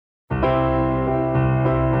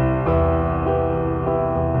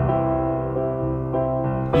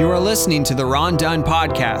You are listening to the Ron Dunn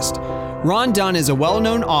Podcast. Ron Dunn is a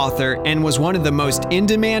well-known author and was one of the most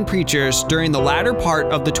in-demand preachers during the latter part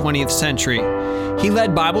of the 20th century. He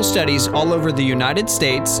led Bible studies all over the United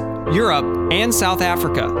States, Europe, and South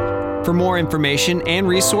Africa. For more information and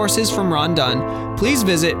resources from Ron Dunn, please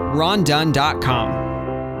visit rondunn.com.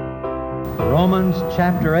 Romans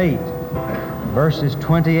chapter 8, verses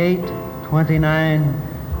 28, 29,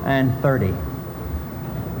 and 30.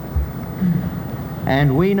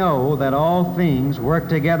 And we know that all things work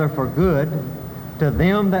together for good to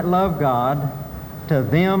them that love God, to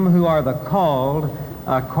them who are the called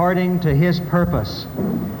according to His purpose.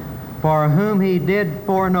 For whom He did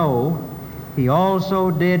foreknow, He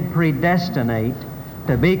also did predestinate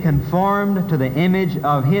to be conformed to the image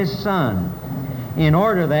of His Son, in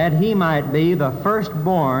order that He might be the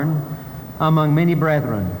firstborn among many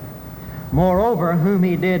brethren. Moreover, whom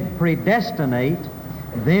He did predestinate,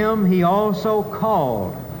 them He also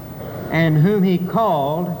called, and whom He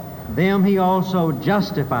called, them He also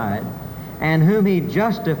justified, and whom He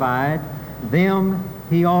justified, them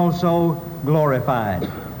He also glorified.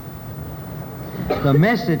 The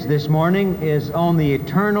message this morning is on the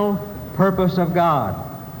eternal purpose of God.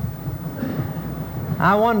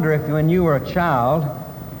 I wonder if when you were a child,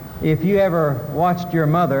 if you ever watched your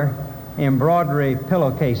mother embroider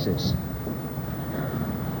pillowcases.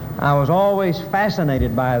 I was always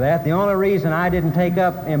fascinated by that. The only reason I didn't take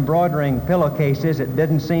up embroidering pillowcases, it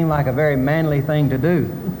didn't seem like a very manly thing to do.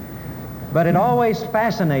 But it always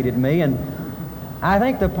fascinated me, and I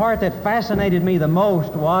think the part that fascinated me the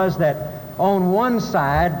most was that on one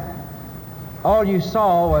side, all you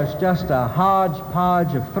saw was just a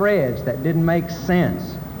hodgepodge of threads that didn't make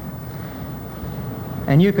sense.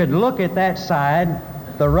 And you could look at that side,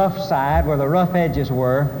 the rough side, where the rough edges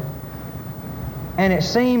were, and it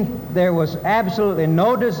seemed there was absolutely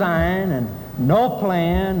no design and no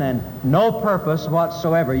plan and no purpose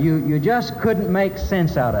whatsoever. You just couldn't make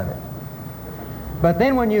sense out of it. But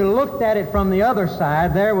then when you looked at it from the other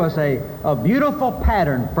side, there was a beautiful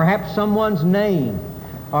pattern, perhaps someone's name,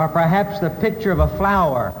 or perhaps the picture of a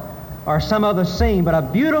flower, or some other scene, but a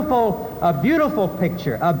beautiful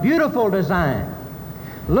picture, a beautiful design.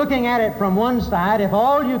 Looking at it from one side, if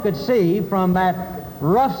all you could see from that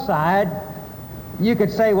rough side, you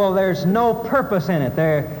could say, well, there's no purpose in it.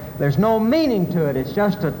 There's no meaning to it. It's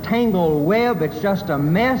just a tangled web. It's just a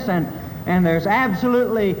mess, and there's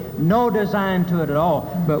absolutely no design to it at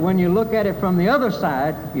all. But when you look at it from the other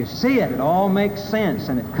side, you see it. It all makes sense,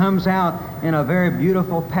 and it comes out in a very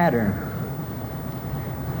beautiful pattern.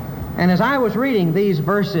 And as I was reading these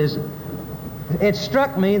verses, it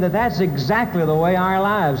struck me that that's exactly the way our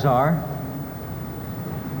lives are.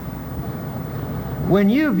 When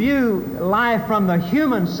you view life from the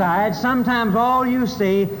human side, sometimes all you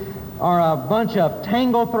see are a bunch of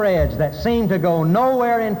tangled threads that seem to go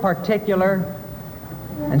nowhere in particular,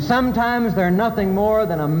 and sometimes they're nothing more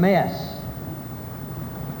than a mess.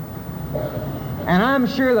 And I'm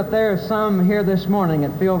sure that there's some here this morning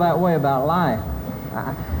that feel that way about life.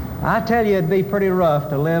 I tell you, it'd be pretty rough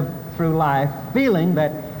to live through life feeling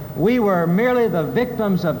that we were merely the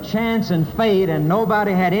victims of chance and fate, and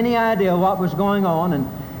nobody had any idea what was going on,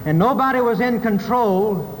 and nobody was in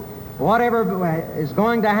control. Whatever is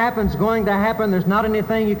going to happen is going to happen. There's not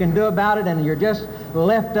anything you can do about it, and you're just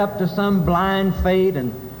left up to some blind fate,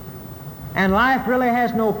 and life really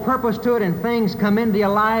has no purpose to it, and things come into your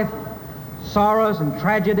life, sorrows and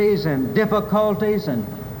tragedies and difficulties, and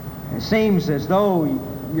it seems as though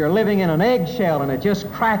you're living in an eggshell and it's just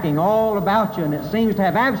cracking all about you, and it seems to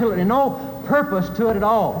have absolutely no purpose to it at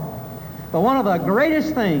all. But one of the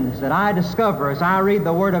greatest things that I discover as I read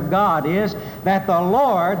the Word of God is that the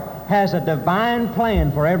Lord has a divine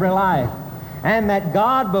plan for every life, and that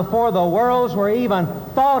God, before the worlds were even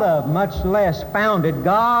thought of, much less founded,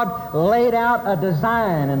 God laid out a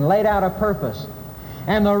design and laid out a purpose.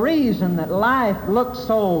 And the reason that life looks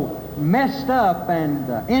so messed up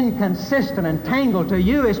and inconsistent and tangled to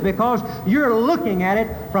you is because you're looking at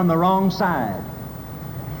it from the wrong side.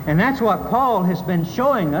 And that's what Paul has been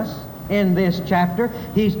showing us in this chapter.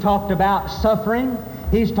 He's talked about suffering.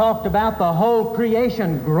 He's talked about the whole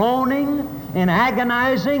creation groaning and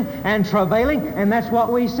agonizing and travailing, and that's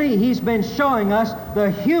what we see. He's been showing us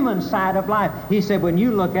the human side of life. He said when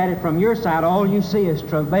you look at it from your side, all you see is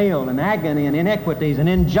travail and agony and inequities and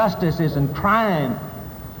injustices and crime.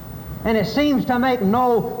 And it seems to make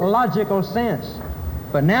no logical sense.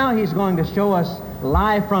 But now he's going to show us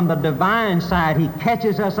life from the divine side. He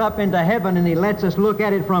catches us up into heaven and he lets us look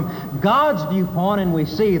at it from God's viewpoint, and we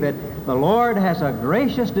see that the Lord has a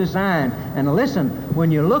gracious design. And listen, when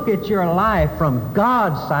you look at your life from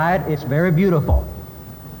God's side, it's very beautiful.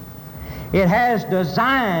 It has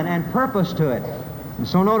design and purpose to it. And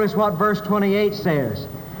so notice what verse 28 says.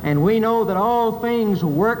 And we know that all things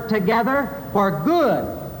work together for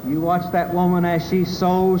good. You watch that woman as she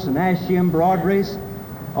sews and as she embroideries.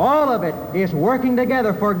 All of it is working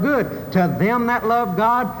together for good to them that love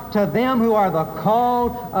God, to them who are the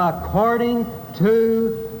called according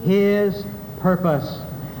to His purpose.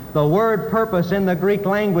 The word purpose in the Greek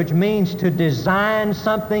language means to design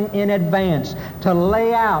something in advance, to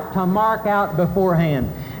lay out, to mark out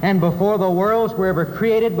beforehand. And before the worlds were ever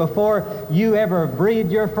created, before you ever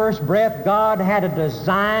breathed your first breath, God had a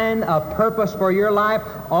design, a purpose for your life,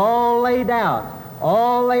 all laid out,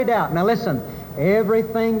 all laid out. Now listen,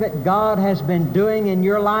 everything that God has been doing in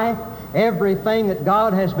your life, everything that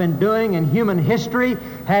God has been doing in human history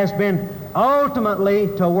has been ultimately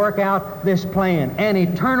to work out this plan, an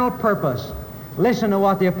eternal purpose. Listen to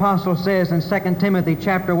what the apostle says in 2 Timothy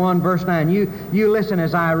chapter 1, verse 9. You listen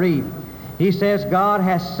as I read. He says, God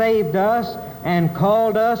has saved us and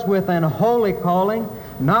called us with an holy calling,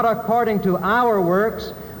 not according to our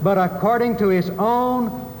works, but according to His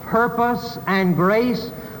own purpose and grace,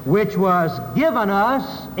 which was given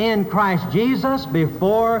us in Christ Jesus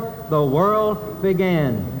before the world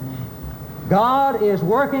began. God is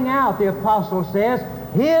working out, the apostle says,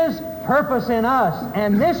 His purpose in us,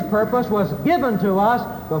 and this purpose was given to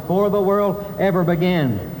us before the world ever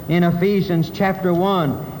began. In Ephesians chapter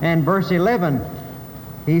 1 and verse 11,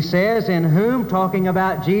 he says, in whom, talking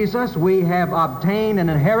about Jesus, we have obtained an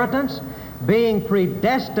inheritance, being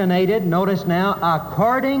predestinated, notice now,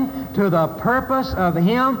 according to the purpose of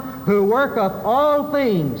Him who worketh all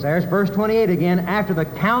things, there's verse 28 again, after the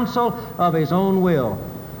counsel of His own will.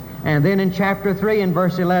 And then in chapter 3 and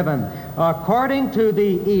verse 11, according to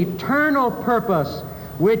the eternal purpose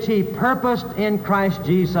which He purposed in Christ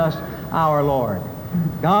Jesus our Lord.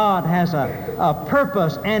 God has a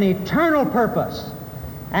purpose, an eternal purpose.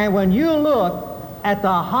 And when you look at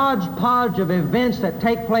the hodgepodge of events that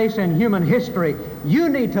take place in human history, you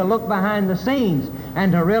need to look behind the scenes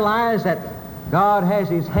and to realize that God has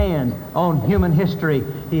His hand on human history.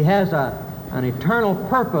 He has an eternal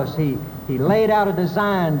purpose. He laid out a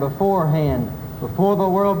design beforehand, before the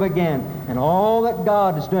world began. And all that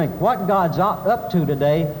God is doing, what God's up to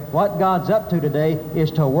today is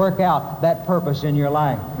to work out that purpose in your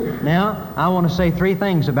life. Now, I want to say three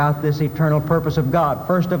things about this eternal purpose of God.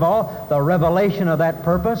 First of all, the revelation of that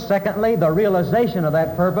purpose. Secondly, the realization of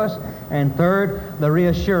that purpose. And third, the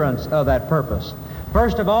reassurance of that purpose.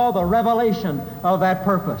 First of all, the revelation of that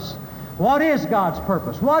purpose. What is God's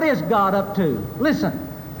purpose? What is God up to? Listen.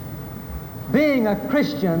 Being a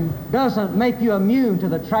Christian doesn't make you immune to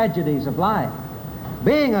the tragedies of life.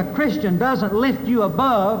 Being a Christian doesn't lift you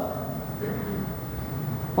above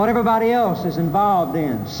what everybody else is involved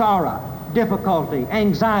in: sorrow, difficulty,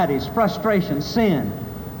 anxieties, frustration, sin.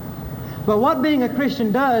 But what being a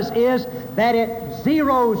Christian does is that it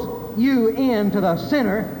zeroes you into the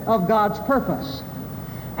center of God's purpose.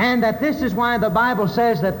 And that this is why the Bible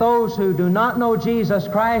says that those who do not know Jesus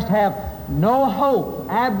Christ have no hope,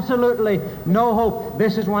 absolutely no hope.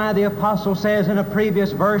 This is why the apostle says in a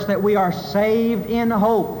previous verse that we are saved in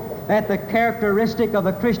hope, that the characteristic of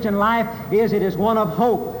the Christian life is it is one of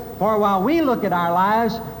hope. For while we look at our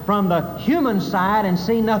lives from the human side and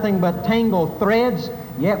see nothing but tangled threads,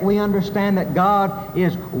 yet we understand that God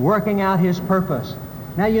is working out His purpose.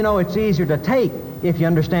 Now, you know, it's easier to take if you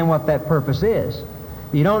understand what that purpose is.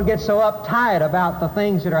 You don't get so uptight about the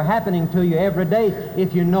things that are happening to you every day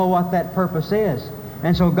if you know what that purpose is.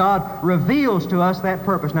 And so God reveals to us that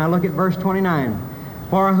purpose. Now look at verse 29.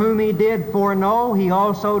 For whom He did foreknow, He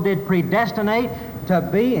also did predestinate to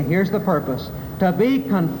be, and here's the purpose, to be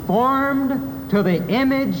conformed to the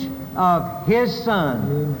image of His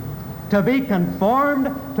Son. To be conformed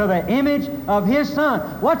to the image of His Son.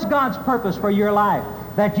 What's God's purpose for your life?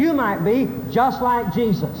 That you might be just like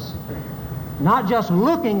Jesus. Not just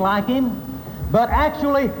looking like Him, but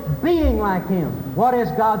actually being like Him. What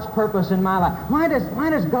is God's purpose in my life? Why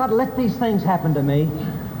does God let these things happen to me?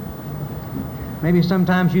 Maybe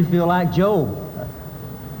sometimes you feel like Job.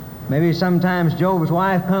 Maybe sometimes Job's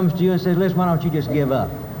wife comes to you and says, listen, why don't you just give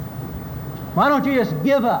up? Why don't you just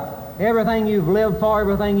give up? Everything you've lived for,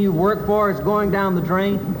 everything you've worked for is going down the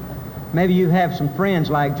drain. Maybe you have some friends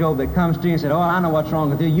like Job that comes to you and said, oh, I know what's wrong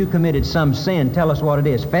with you. You committed some sin. Tell us what it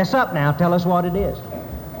is. Fess up now. Tell us what it is.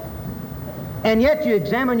 And yet you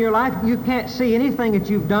examine your life. You can't see anything that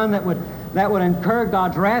you've done that would incur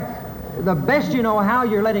God's wrath. The best you know how,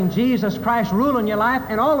 you're letting Jesus Christ rule in your life,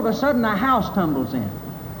 and all of a sudden a house tumbles in.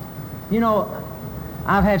 You know,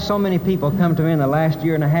 I've had so many people come to me in the last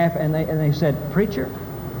year and a half, and they said, preacher,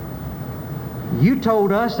 You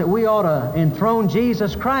told us that we ought to enthrone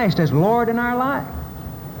Jesus Christ as Lord in our life.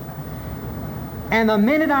 And the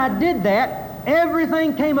minute I did that,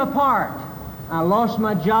 everything came apart. I lost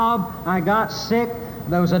my job. I got sick.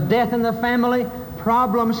 There was a death in the family.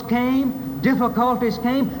 Problems came. Difficulties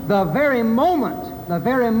came. The very moment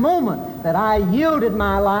that I yielded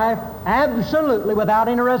my life absolutely without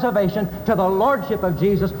any reservation to the Lordship of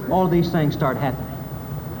Jesus, all these things start happening.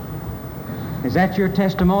 Is that your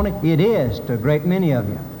testimony? It is to a great many of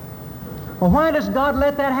you. Well, why does God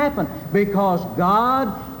let that happen? Because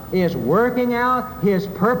God is working out His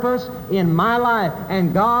purpose in my life,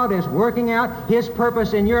 and God is working out His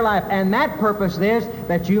purpose in your life. And that purpose is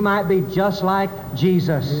that you might be just like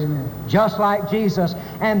Jesus. Amen. Just like Jesus.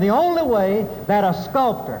 And the only way that a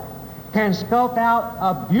sculptor can sculpt out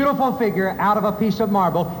a beautiful figure out of a piece of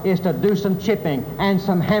marble is to do some chipping and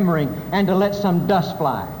some hammering and to let some dust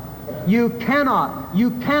fly. You cannot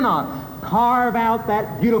carve out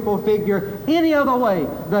that beautiful figure any other way.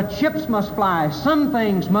 The chips must fly. Some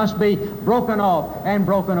things must be broken off and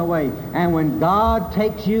broken away. And when God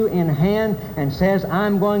takes you in hand and says,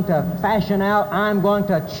 I'm going to fashion out, I'm going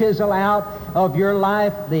to chisel out of your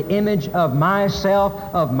life the image of myself,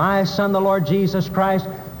 of my Son, the Lord Jesus Christ,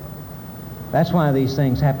 that's why these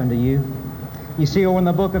things happen to you. You see, over in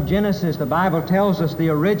the book of Genesis, the Bible tells us the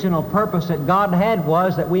original purpose that God had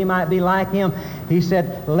was that we might be like Him. He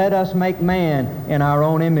said, let us make man in our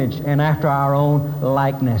own image and after our own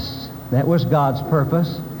likeness. That was God's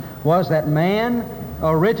purpose, was that man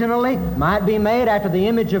originally might be made after the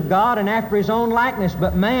image of God and after His own likeness.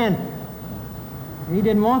 But man, he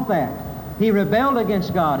didn't want that. He rebelled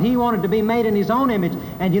against God. He wanted to be made in his own image.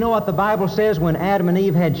 And you know what the Bible says when Adam and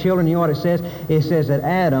Eve had children? You know what it says? It says that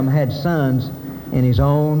Adam had sons in his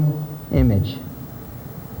own image.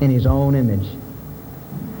 In his own image.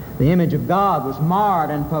 The image of God was marred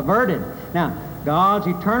and perverted. Now, God's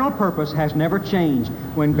eternal purpose has never changed.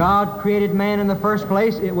 When God created man in the first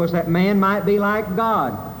place, it was that man might be like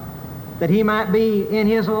God, that he might be in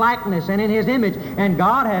His likeness and in His image. And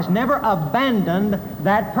God has never abandoned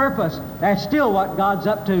that purpose. That's still what God's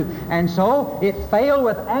up to. And so it failed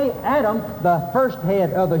with Adam, the first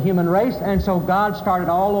head of the human race, and so God started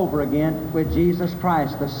all over again with Jesus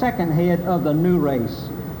Christ, the second head of the new race.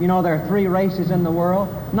 You know, there are three races in the world,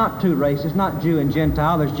 not two races, not Jew and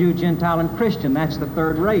Gentile. There's Jew, Gentile, and Christian. That's the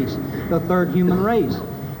third race, the third human race.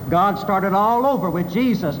 God started all over with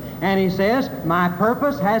Jesus, and He says, my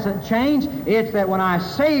purpose hasn't changed. It's that when I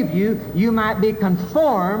save you, you might be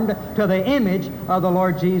conformed to the image of the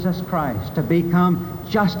Lord Jesus Christ, to become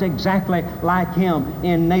just exactly like Him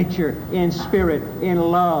in nature, in spirit, in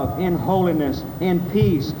love, in holiness, in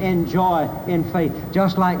peace, in joy, in faith,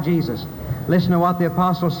 just like Jesus. Listen to what the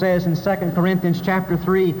apostle says in 2 Corinthians chapter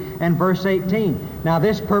 3 and verse 18. Now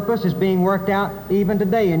this purpose is being worked out even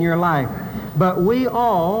today in your life. But we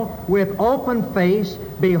all, with open face,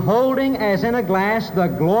 beholding as in a glass the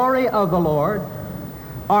glory of the Lord,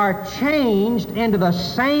 are changed into the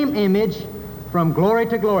same image from glory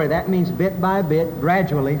to glory. That means bit by bit,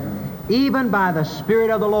 gradually, even by the Spirit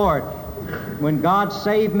of the Lord. When God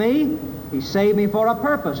saved me, He saved me for a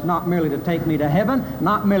purpose, not merely to take me to heaven,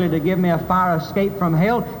 not merely to give me a fire escape from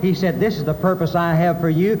hell. He said, this is the purpose I have for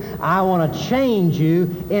you. I want to change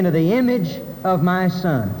you into the image of my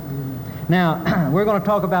Son. Now, we're going to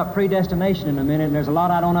talk about predestination in a minute, and there's a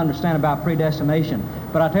lot I don't understand about predestination.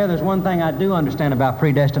 But I tell you, there's one thing I do understand about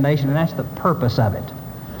predestination, and that's the purpose of it.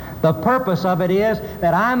 The purpose of it is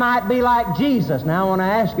that I might be like Jesus. Now, I want to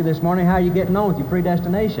ask you this morning, how are you getting on with your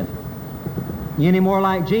predestination? You any more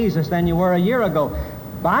like Jesus than you were a year ago?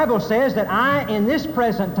 The Bible says that I, in this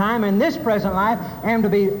present time, in this present life, am to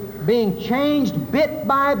be being changed bit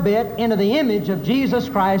by bit into the image of Jesus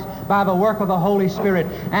Christ by the work of the Holy Spirit.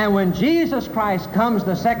 And when Jesus Christ comes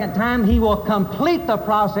the second time, He will complete the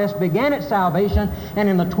process began at salvation, and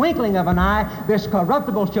in the twinkling of an eye, this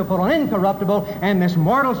corruptible shall put on incorruptible, and this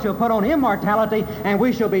mortal shall put on immortality, and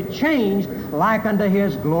we shall be changed like unto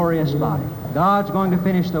His glorious body. God's going to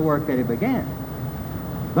finish the work that He began.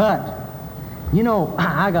 But, you know,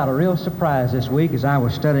 I got a real surprise this week as I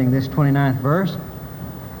was studying this 29th verse.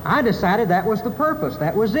 I decided that was the purpose.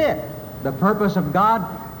 That was it. The purpose of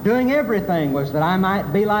God doing everything was that I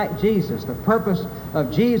might be like Jesus. The purpose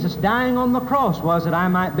of Jesus dying on the cross was that I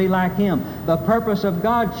might be like Him. The purpose of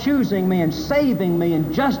God choosing me and saving me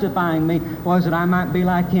and justifying me was that I might be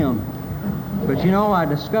like Him. But you know, I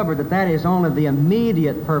discovered that that is only the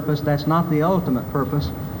immediate purpose. That's not the ultimate purpose.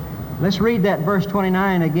 Let's read that verse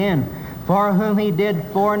 29 again. For whom He did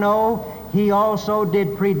foreknow, He also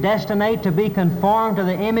did predestinate to be conformed to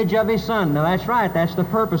the image of His Son. Now that's right, that's the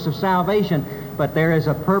purpose of salvation. But there is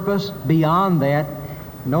a purpose beyond that.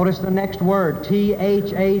 Notice the next word,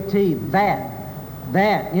 T-H-A-T,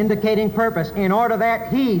 that, indicating purpose, in order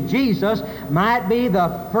that He, Jesus, might be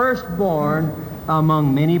the firstborn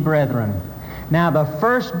among many brethren. Now the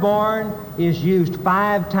firstborn is used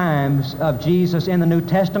 5 times of Jesus in the New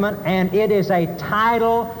Testament, and it is a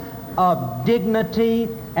title of dignity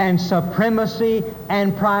and supremacy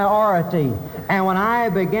and priority. And when I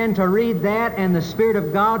began to read that and the Spirit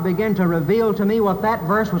of God began to reveal to me what that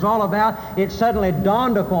verse was all about, it suddenly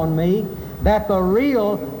dawned upon me that the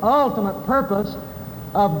real ultimate purpose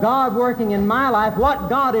of God working in my life, what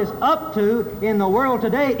God is up to in the world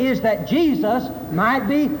today, is that Jesus might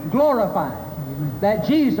be glorified. That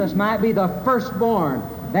Jesus might be the firstborn.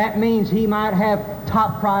 That means He might have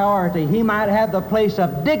top priority. He might have the place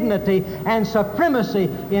of dignity and supremacy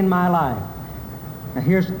in my life. Now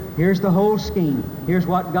here's the whole scheme. Here's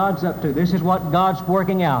what God's up to. This is what God's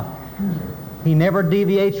working out. He never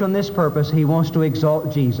deviates from this purpose. He wants to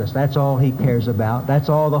exalt Jesus. That's all He cares about. That's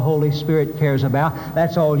all the Holy Spirit cares about.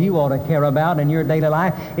 That's all you ought to care about in your daily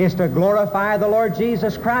life, is to glorify the Lord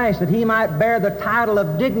Jesus Christ, that He might bear the title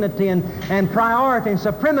of dignity and priority and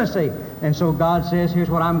supremacy. And so God says,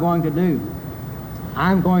 here's what I'm going to do.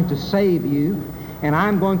 I'm going to save you, and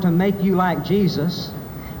I'm going to make you like Jesus,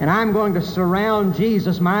 and I'm going to surround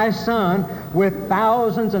Jesus, my Son, with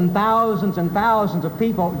thousands and thousands and thousands of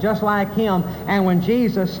people just like Him. And when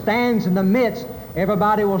Jesus stands in the midst,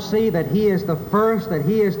 everybody will see that He is the first, that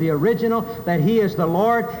He is the original, that He is the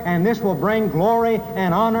Lord, and this will bring glory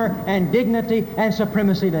and honor and dignity and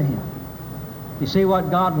supremacy to Him. You see, what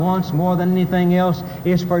God wants more than anything else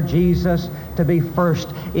is for Jesus to be first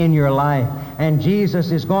in your life. And Jesus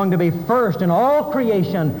is going to be first in all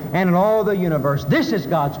creation and in all the universe. This is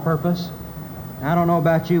God's purpose. I don't know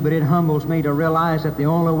about you, but it humbles me to realize that the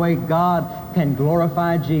only way God can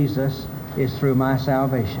glorify Jesus is through my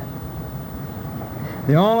salvation.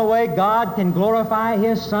 The only way God can glorify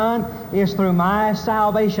His Son is through my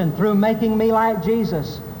salvation, through making me like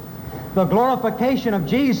Jesus. The glorification of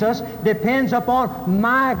Jesus depends upon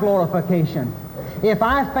my glorification. If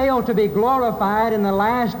I fail to be glorified in the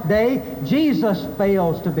last day, Jesus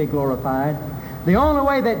fails to be glorified. The only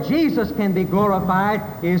way that Jesus can be glorified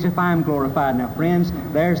is if I'm glorified. Now, friends,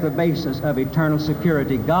 there's the basis of eternal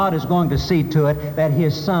security. God is going to see to it that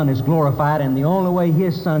His Son is glorified, and the only way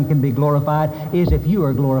His Son can be glorified is if you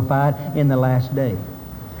are glorified in the last day.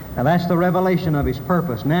 Now, that's the revelation of His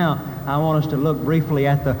purpose. Now, I want us to look briefly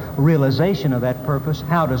at the realization of that purpose.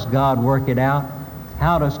 How does God work it out?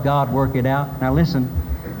 How does God work it out? Now, listen.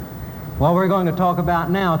 What we're going to talk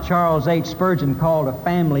about now, Charles H. Spurgeon called a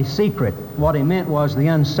family secret. What he meant was the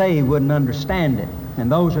unsaved wouldn't understand it.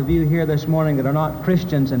 And those of you here this morning that are not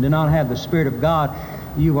Christians and do not have the Spirit of God,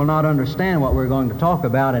 you will not understand what we're going to talk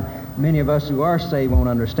about. And many of us who are saved won't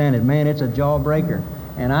understand it. Man, it's a jawbreaker.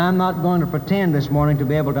 And I'm not going to pretend this morning to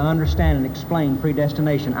be able to understand and explain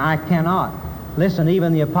predestination. I cannot. Listen,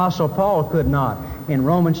 even the Apostle Paul could not. In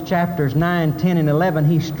Romans chapters 9, 10, and 11,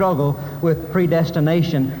 he struggled with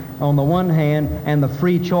predestination on the one hand and the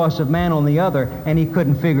free choice of man on the other, and he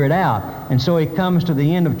couldn't figure it out. And so he comes to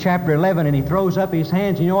the end of chapter 11, and he throws up his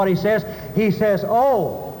hands. You know what he says? He says,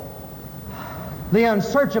 "Oh, the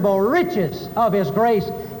unsearchable riches of His grace.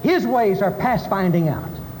 His ways are past finding out."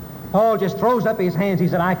 Paul just throws up his hands. He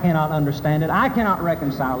said, "I cannot understand it. I cannot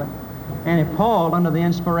reconcile it." And if Paul, under the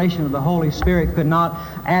inspiration of the Holy Spirit, could not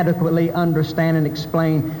adequately understand and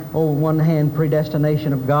explain, on one hand,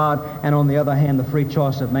 predestination of God, and on the other hand, the free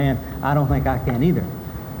choice of man, I don't think I can either.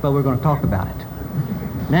 But we're going to talk about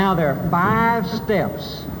it. Now, there are 5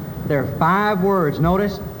 steps. There are 5 words.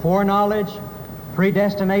 Notice: foreknowledge,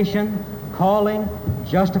 predestination, calling,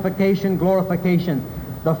 justification, glorification.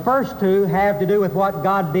 The first 2 have to do with what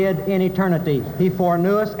God did in eternity. He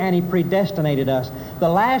foreknew us and He predestinated us. The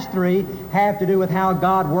last 3 have to do with how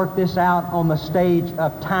God worked this out on the stage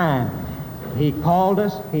of time. He called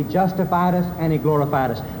us, He justified us, and He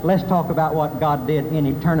glorified us. Let's talk about what God did in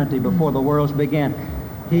eternity before the worlds began.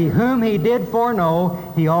 He whom He did foreknow,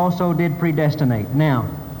 He also did predestinate. Now,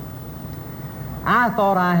 I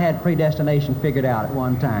thought I had predestination figured out at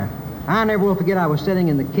one time. I never will forget, I was sitting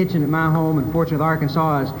in the kitchen at my home in Fort Smith,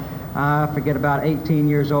 Arkansas. I forget, about 18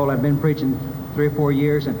 years old. I'd been preaching 3 or 4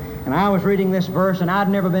 years, and I was reading this verse, and I'd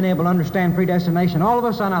never been able to understand predestination. All of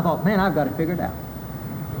a sudden, I thought, man, I've got it figured out.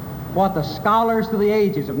 What the scholars through the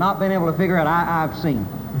ages have not been able to figure out, I've seen.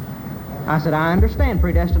 I said, I understand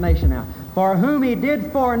predestination now. For whom He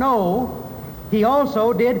did foreknow, He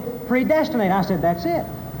also did predestinate. I said, that's it.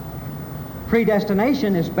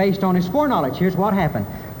 Predestination is based on His foreknowledge. Here's what happened.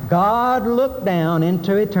 God looked down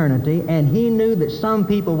into eternity, and He knew that some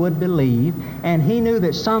people would believe, and He knew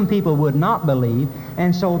that some people would not believe,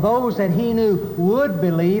 and so those that He knew would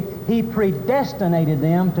believe, He predestinated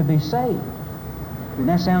them to be saved. Didn't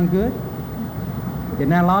that sound good? Isn't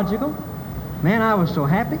that logical? Man, I was so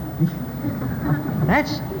happy.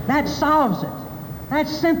 That solves it.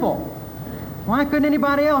 That's simple. Why couldn't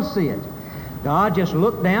anybody else see it? God just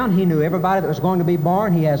looked down. He knew everybody that was going to be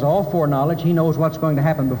born. He has all foreknowledge. He knows what's going to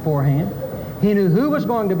happen beforehand. He knew who was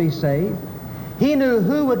going to be saved. He knew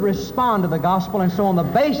who would respond to the gospel, and so on the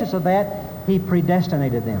basis of that, He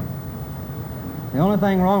predestinated them. The only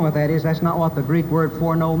thing wrong with that is that's not what the Greek word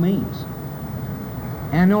foreknow means.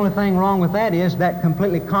 And the only thing wrong with that is that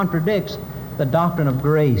completely contradicts the doctrine of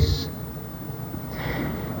grace.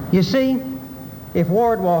 You see, if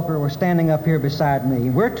Ward Walker were standing up here beside me,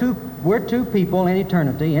 we're two people in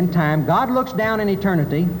eternity, in time. God looks down in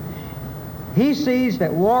eternity. He sees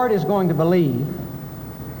that Ward is going to believe,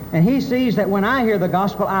 and He sees that when I hear the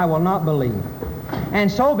gospel, I will not believe.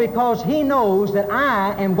 And so because He knows that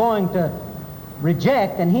I am going to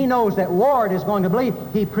reject, and He knows that Ward is going to believe,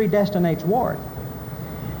 He predestinates Ward.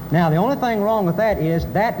 Now, the only thing wrong with that is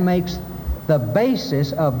that makes the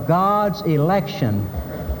basis of God's election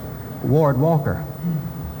Ward Walker.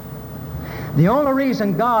 The only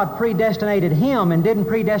reason God predestinated him and didn't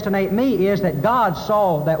predestinate me is that God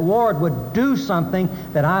saw that Ward would do something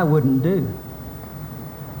that I wouldn't do.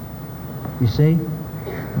 You see?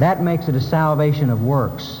 That makes it a salvation of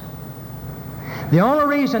works. The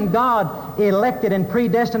only reason God elected and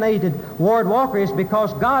predestinated Ward Walker is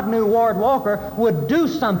because God knew Ward Walker would do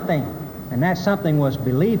something, and that something was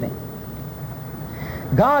believing.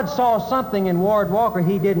 God saw something in Ward Walker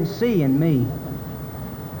He didn't see in me,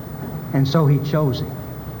 and so He chose him.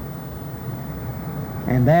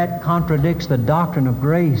 And that contradicts the doctrine of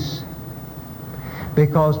grace,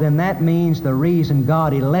 because then that means the reason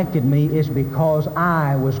God elected me is because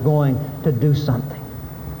I was going to do something.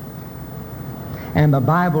 And the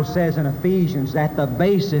Bible says in Ephesians that the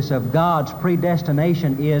basis of God's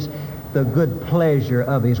predestination is the good pleasure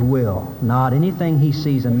of His will, not anything He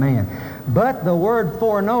sees in man. But the word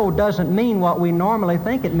foreknow doesn't mean what we normally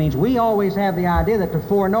think it means. We always have the idea that to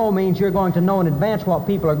foreknow means you're going to know in advance what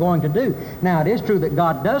people are going to do. Now, it is true that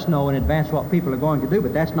God does know in advance what people are going to do,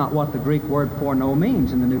 but that's not what the Greek word foreknow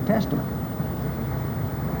means in the New Testament.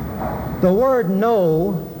 The word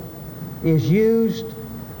know is used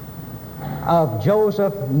of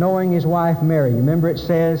Joseph knowing his wife Mary. You remember it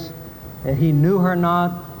says that he knew her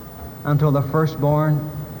not until the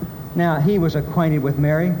firstborn. Now, he was acquainted with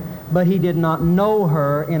Mary, but he did not know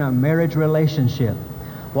her in a marriage relationship.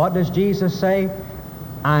 What does Jesus say?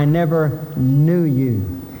 I never knew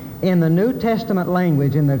you. In the New Testament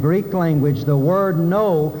language, in the Greek language, the word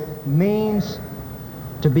know means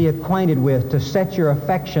to be acquainted with, to set your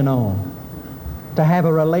affection on, to have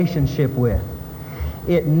a relationship with.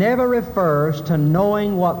 It never refers to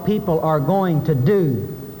knowing what people are going to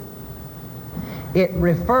do. It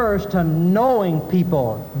refers to knowing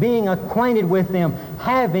people, being acquainted with them,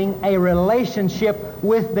 having a relationship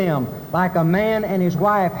with them, like a man and his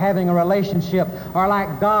wife having a relationship, or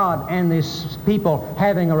like God and His people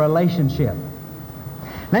having a relationship.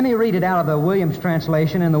 Let me read it out of the Williams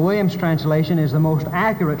translation, and the Williams translation is the most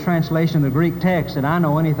accurate translation of the Greek text that I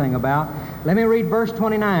know anything about. Let me read verse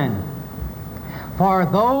 29. For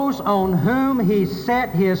those on whom He set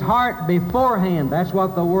His heart beforehand, that's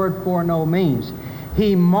what the word foreknow means.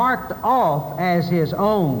 He marked off as His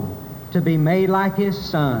own to be made like His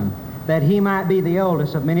Son, that He might be the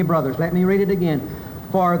eldest of many brothers. Let me read it again.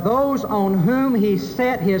 For those on whom He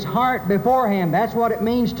set His heart beforehand, that's what it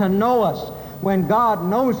means to know us. When God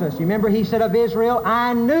knows us, you remember He said of Israel,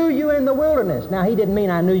 I knew you in the wilderness. Now, He didn't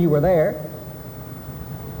mean I knew you were there.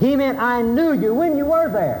 He meant I knew you when you were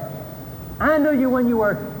there. I knew you when you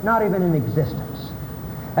were not even in existence.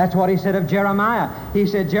 That's what He said of Jeremiah. He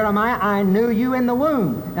said, Jeremiah, I knew you in the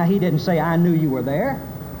womb. Now, He didn't say, I knew you were there.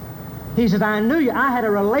 He said, I knew you. I had a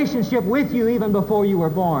relationship with you even before you were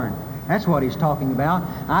born. That's what He's talking about.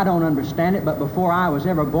 I don't understand it, but before I was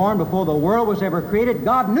ever born, before the world was ever created,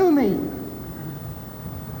 God knew me.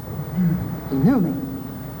 He knew me.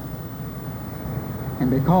 And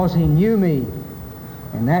because He knew me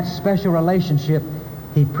in that special relationship,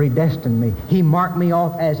 He predestined me. He marked me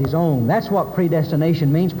off as His own. That's what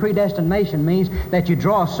predestination means. Predestination means that you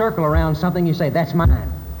draw a circle around something, you say, that's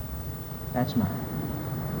mine. That's mine.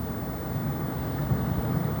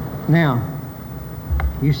 Now,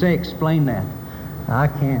 you say, explain that. I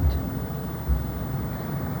can't.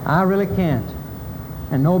 I really can't.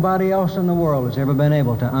 And nobody else in the world has ever been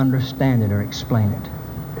able to understand it or explain it.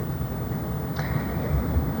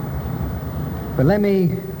 But let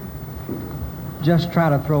me just try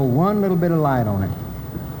to throw one little bit of light on it.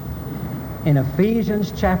 In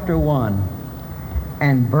Ephesians chapter 1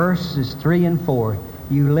 and verses 3 and 4,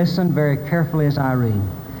 you listen very carefully as I read.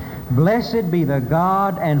 Blessed be the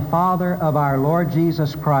God and Father of our Lord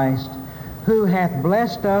Jesus Christ, who hath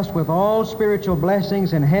blessed us with all spiritual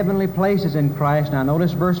blessings in heavenly places in Christ. Now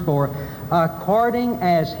notice verse 4. According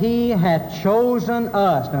as He hath chosen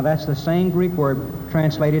us. Now that's the same Greek word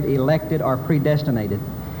translated elected or predestinated.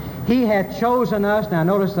 He hath chosen us. Now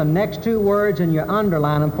notice the next two words and you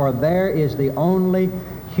underline them, for there is the only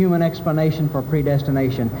human explanation for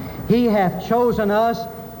predestination. He hath chosen us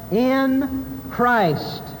in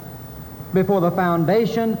Christ before the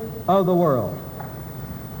foundation of the world.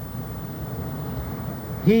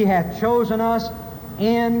 He hath chosen us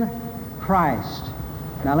in Christ.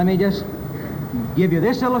 Now let me just give you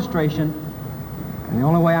this illustration, and the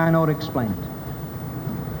only way I know to explain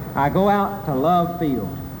it. I go out to Love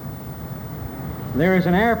Field. There is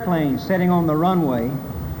an airplane sitting on the runway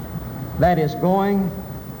that is going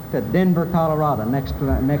to Denver, Colorado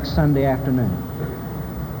next Sunday afternoon.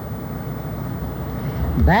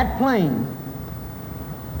 That plane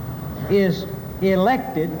is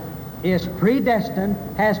elected, is predestined,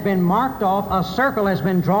 has been marked off. A circle has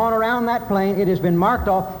been drawn around that plane. It has been marked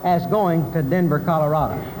off as going to Denver,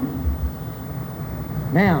 Colorado.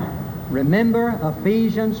 Now, remember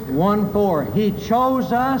Ephesians 1:4. He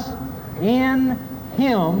chose us in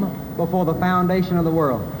Him before the foundation of the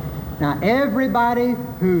world. Now, everybody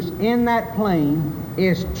who's in that plane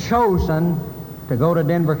is chosen to go to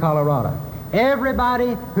Denver, Colorado.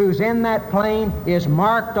 Everybody who's in that plane is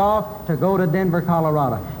marked off to go to Denver,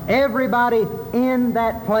 Colorado. Everybody in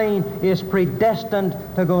that plane is predestined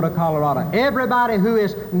to go to Colorado. Everybody who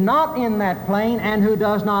is not in that plane and who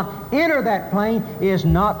does not enter that plane is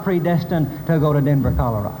not predestined to go to Denver,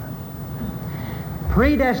 Colorado.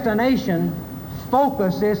 Predestination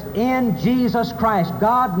focuses in Jesus Christ.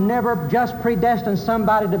 God never just predestines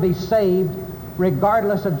somebody to be saved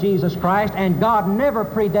regardless of Jesus Christ, and God never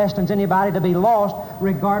predestines anybody to be lost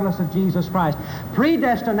regardless of Jesus Christ.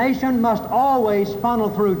 Predestination must always funnel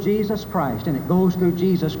through Jesus Christ, and it goes through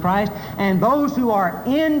Jesus Christ, and those who are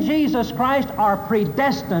in Jesus Christ are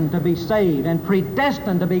predestined to be saved and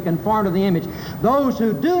predestined to be conformed to the image. Those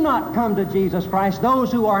who do not come to Jesus Christ,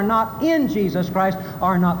 those who are not in Jesus Christ,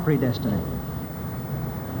 are not predestinated.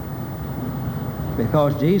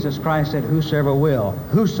 Because Jesus Christ said, whosoever will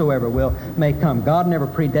may come. God never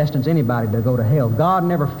predestines anybody to go to hell. God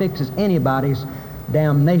never fixes anybody's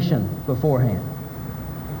damnation beforehand.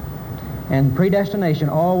 And predestination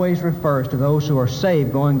always refers to those who are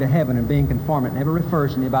saved going to heaven and being conformed. It never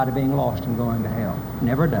refers to anybody being lost and going to hell.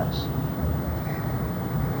 Never does.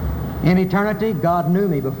 In eternity, God knew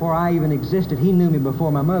me before I even existed. He knew me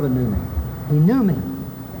before my mother knew me. He knew me.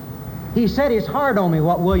 He set His heart on me,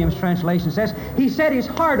 what Williams' translation says. He set His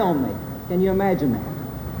heart on me. Can you imagine that?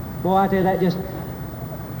 Boy, I tell you,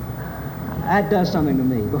 that does something to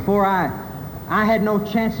me. Before I had no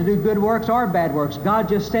chance to do good works or bad works. God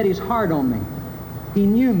just set His heart on me. He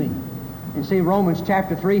knew me. And see, Romans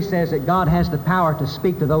chapter 3 says that God has the power to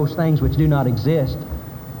speak to those things which do not exist.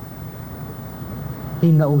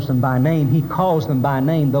 He knows them by name. He calls them by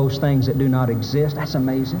name, those things that do not exist. That's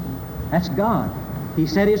amazing. That's God. He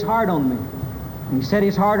set His heart on me. And He set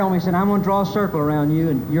His heart on me. He said, I'm going to draw a circle around you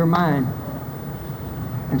and you're mine.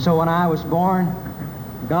 And so when I was born,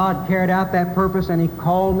 God carried out that purpose and He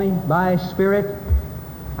called me by His Spirit.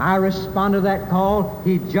 I responded to that call.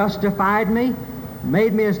 He justified me,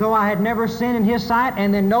 made me as though I had never sinned in His sight.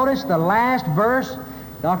 And then notice the last verse.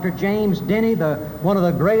 Dr. James Denny, one of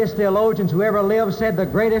the greatest theologians who ever lived, said the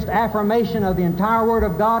greatest affirmation of the entire Word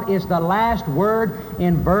of God is the last word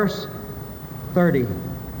in verse 30.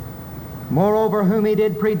 Moreover, whom He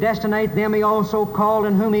did predestinate, them He also called,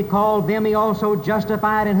 and whom He called, them He also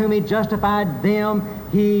justified, and whom He justified, them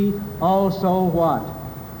He also what?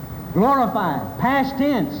 Glorified. Past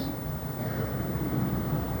tense.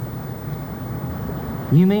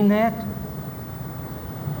 You mean that?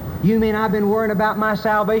 You mean I've been worrying about my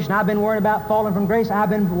salvation? I've been worrying about falling from grace? I've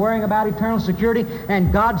been worrying about eternal security?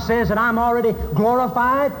 And God says that I'm already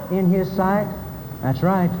glorified in His sight? That's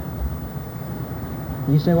right.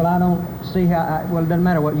 You say, well, I don't see how... well, it doesn't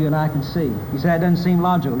matter what you and I can see. You say, that doesn't seem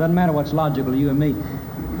logical. It doesn't matter what's logical to you and me.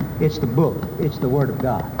 It's the book. It's the Word of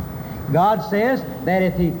God. God says that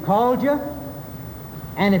if He called you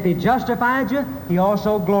and if He justified you, He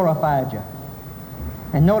also glorified you.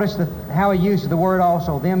 And notice how he uses the word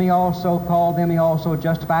also. Them he also called, them he also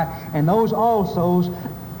justified. And those alsos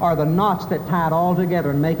are the knots that tie it all together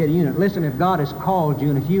and make it a unit. Listen, if God has called you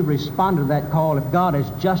and if you've responded to that call, if God has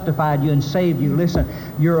justified you and saved you, listen,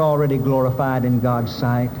 you're already glorified in God's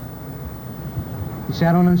sight. You say,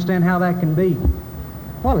 I don't understand how that can be.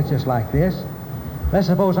 Well, it's just like this. Let's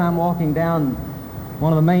suppose I'm walking down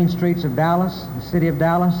one of the main streets of Dallas, the city of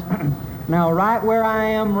Dallas. Now, right where I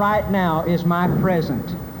am right now is my present.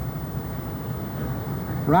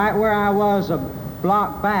 Right where I was a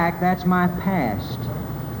block back, that's my past.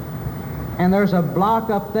 And there's a block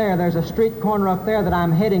up there, there's a street corner up there that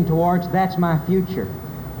I'm heading towards, that's my future.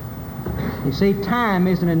 You see, time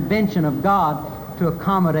is an invention of God to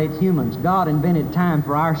accommodate humans. God invented time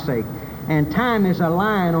for our sake. And time is a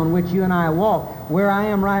line on which you and I walk. Where I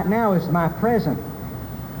am right now is my present.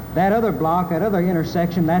 That other block, that other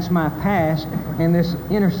intersection, that's my past. And this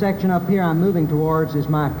intersection up here I'm moving towards is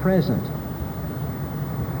my present.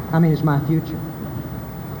 It's my future.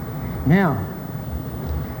 Now,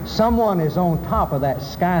 someone is on top of that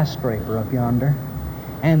skyscraper up yonder,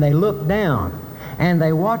 and they look down, and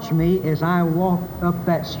they watch me as I walk up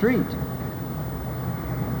that street.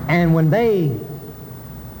 And when they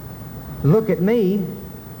look at me,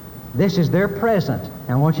 this is their present.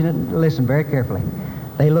 Now, I want you to listen very carefully.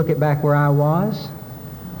 They look at back where I was.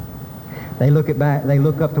 They look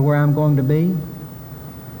up to where I'm going to be.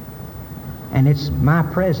 And it's my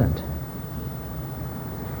present.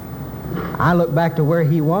 I look back to where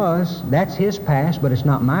he was. That's his past, but it's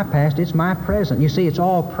not my past. It's my present. You see, it's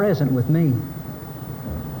all present with me.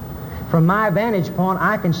 From my vantage point,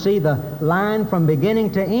 I can see the line from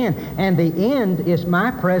beginning to end. And the end is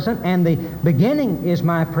my present, and the beginning is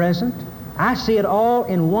my present. I see it all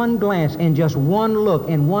in one glance, in just one look,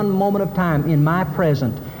 in one moment of time, in my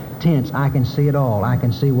present tense. I can see it all. I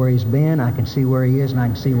can see where he's been, I can see where he is, and I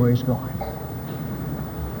can see where he's going.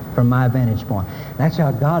 From my vantage point. That's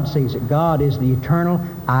how God sees it. God is the eternal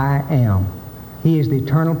I am. He is the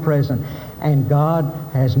eternal present. And God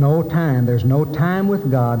has no time. There's no time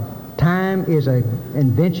with God. Time is an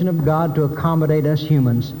invention of God to accommodate us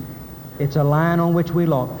humans. It's a line on which we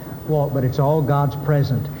walk, but it's all God's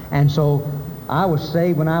present. And so I was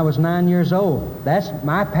saved when I was 9 years old. That's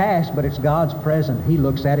my past, but it's God's present. He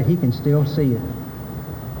looks at it. He can still see it.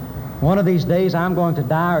 One of these days I'm going to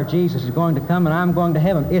die, or Jesus is going to come and I'm going to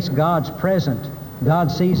heaven. It's God's present.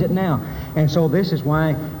 God sees it now. And so this is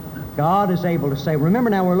why God is able to say, remember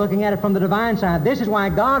now we're looking at it from the divine side. This is why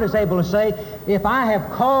God is able to say, if I have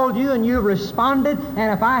called you and you've responded,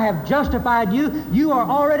 and if I have justified you, you are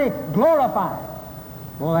already glorified.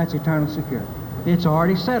 Well, that's eternal security. It's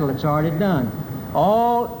already settled. It's already done.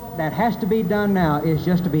 All that has to be done now is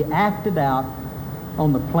just to be acted out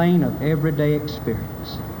on the plane of everyday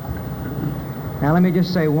experience. Now let me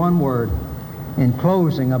just say one word in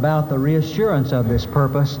closing about the reassurance of this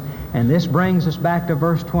purpose, and this brings us back to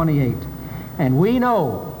verse 28. And we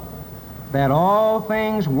know that all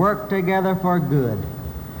things work together for good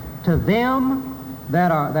to them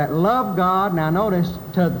that love God. Now notice,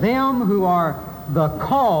 to them who are the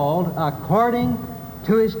called according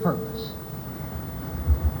to his purpose.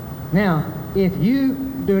 Now, if you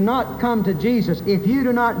do not come to Jesus, if you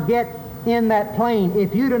do not get in that plane,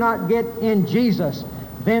 if you do not get in Jesus,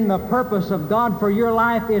 then the purpose of God for your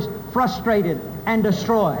life is frustrated and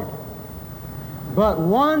destroyed. But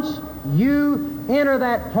once you enter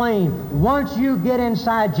that plane, once you get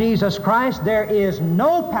inside Jesus Christ, there is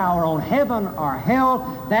no power on heaven or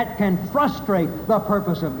hell that can frustrate the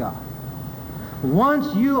purpose of God.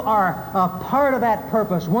 Once you are a part of that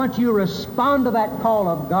purpose, once you respond to that call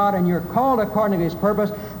of God and you're called according to his purpose,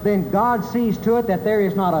 then God sees to it that there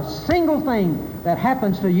is not a single thing that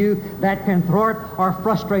happens to you that can thwart or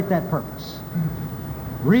frustrate that purpose.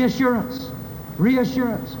 Reassurance.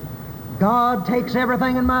 Reassurance. God takes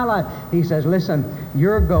everything in my life. He says, listen,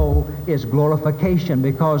 your goal is glorification,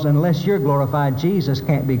 because unless you're glorified, Jesus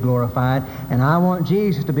can't be glorified, and I want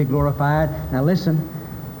Jesus to be glorified. Now listen,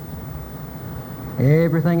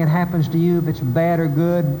 everything that happens to you, if it's bad or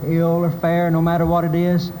good, ill or fair, no matter what it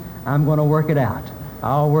is, I'm going to work it out.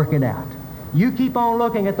 I'll work it out. You keep on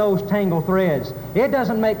looking at those tangled threads. It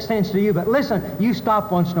doesn't make sense to you, but listen, you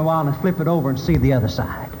stop once in a while and flip it over and see the other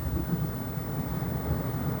side.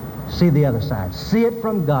 See the other side. See it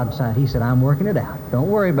from God's side. He said, I'm working it out. Don't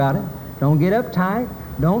worry about it. Don't get uptight.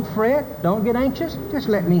 Don't fret. Don't get anxious. Just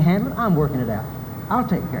let me handle it. I'm working it out. I'll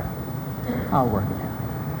take care of it. I'll work it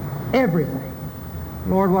out. Everything.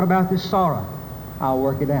 Lord, what about this sorrow? I'll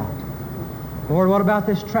work it out. Lord, what about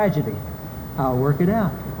this tragedy? I'll work it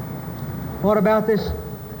out. What about this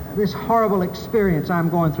horrible experience I'm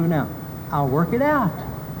going through now? I'll work it out.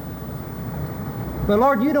 But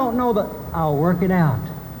Lord, you don't know that. I'll work it out.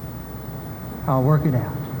 I'll work it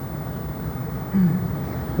out.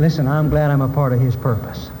 Listen, I'm glad I'm a part of His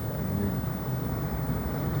purpose.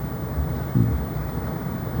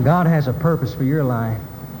 God has a purpose for your life,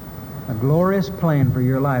 a glorious plan for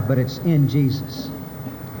your life, but it's in Jesus.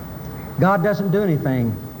 God doesn't do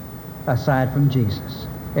anything aside from Jesus.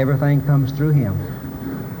 Everything comes through Him.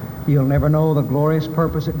 You'll never know the glorious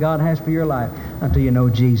purpose that God has for your life until you know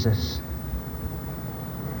Jesus.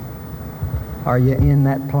 Are you in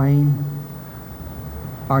that plane?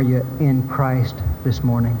 Are you in Christ this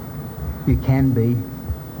morning? You can be.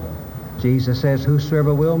 Jesus says,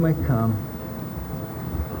 whosoever will may come.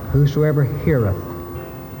 Whosoever heareth,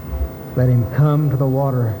 let him come to the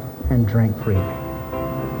water and drink freely.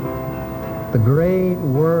 The great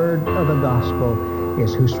word of the gospel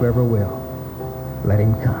is whosoever will, let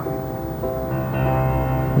him come.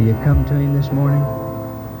 Will you come to Him this morning?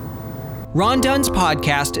 Ron Dunn's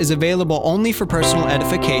podcast is available only for personal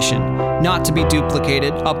edification, not to be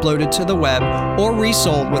duplicated, uploaded to the web, or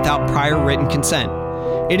resold without prior written consent.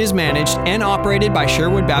 It is managed and operated by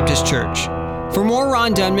Sherwood Baptist Church. For more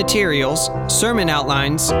Ron Dunn materials, sermon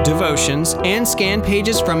outlines, devotions, and scanned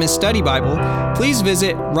pages from his study Bible, please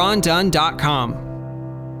visit rondunn.com.